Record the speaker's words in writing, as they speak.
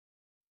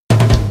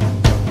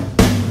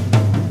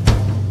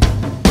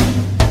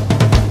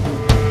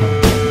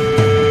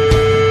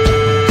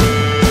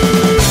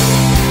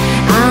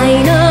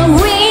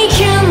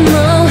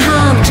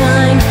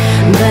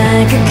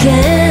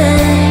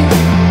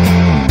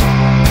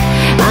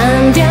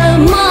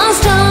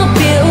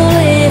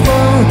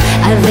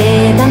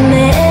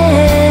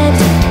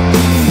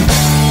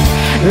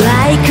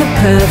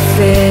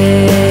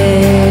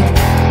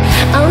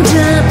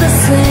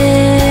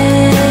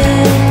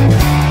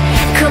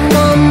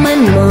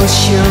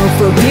emotion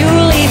for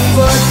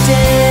beautiful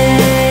day.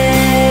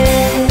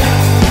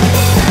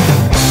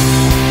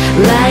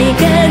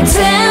 Like a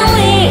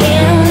daily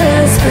in the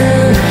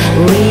sun,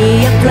 we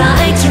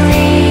apply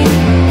dream.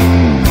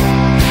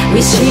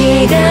 We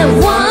see the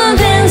world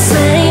and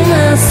same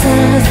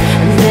ourselves,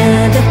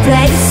 that the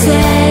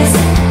places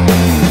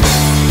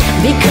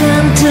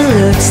become to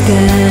look star.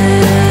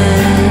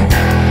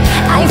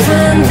 I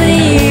found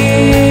you.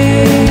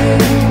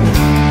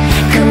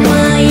 Come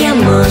on,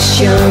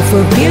 emotion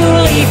for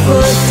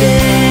beautiful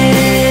day.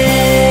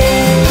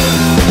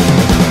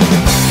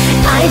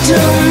 I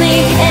don't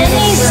need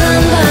any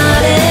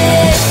somebody.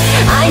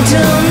 I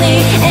don't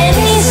need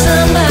any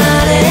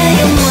somebody.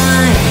 You're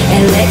my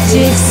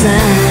electric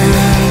sun,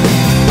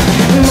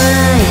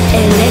 my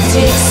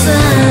electric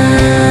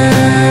sun.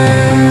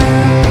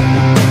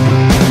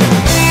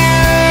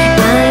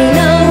 I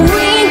know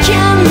we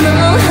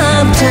cannot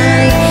have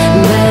time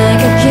back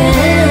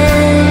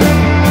again,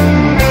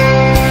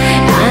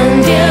 and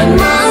you're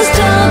most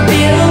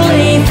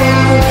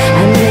beautiful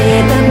I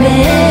never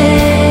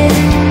met.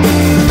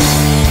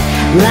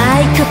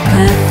 Like a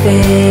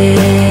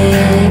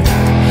perfect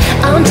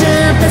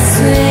under the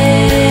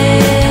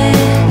sweat.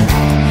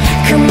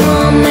 Come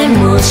on,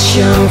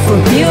 emotion for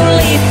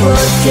beautiful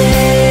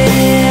day.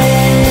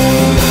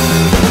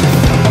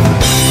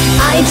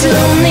 I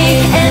don't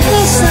need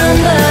any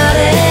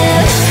somebody.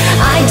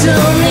 I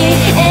don't need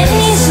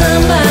any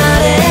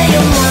somebody.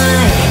 You're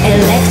my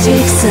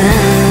electric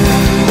sun,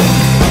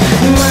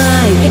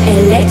 my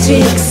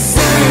electric sun.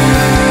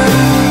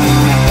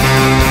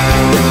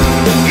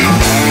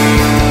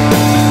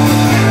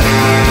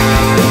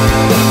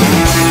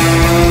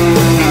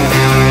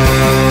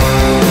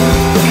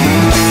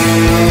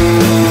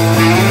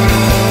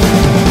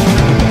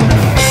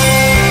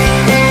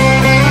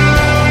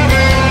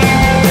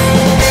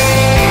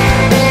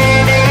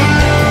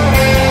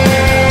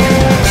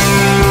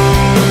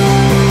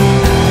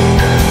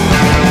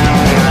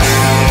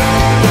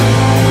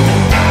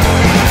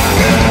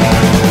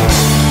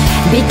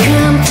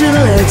 Become to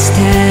look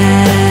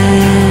star.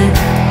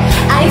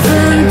 I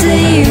found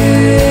you.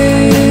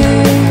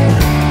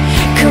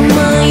 Come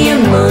on,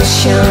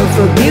 emotion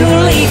for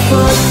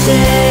beautiful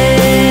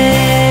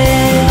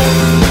day.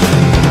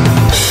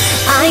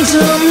 I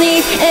don't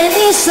need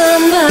any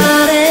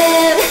somebody.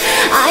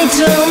 I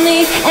don't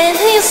need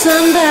any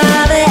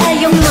somebody.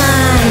 You're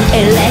my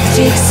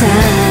electric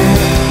sun,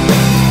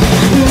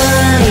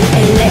 my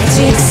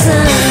electric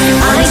sun.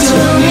 I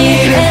don't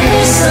need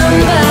any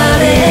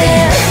somebody.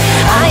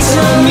 I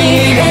don't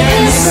need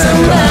any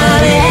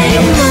somebody.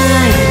 You're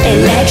my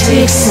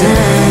electric sun,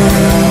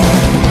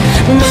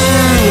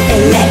 my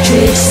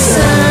electric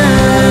sun.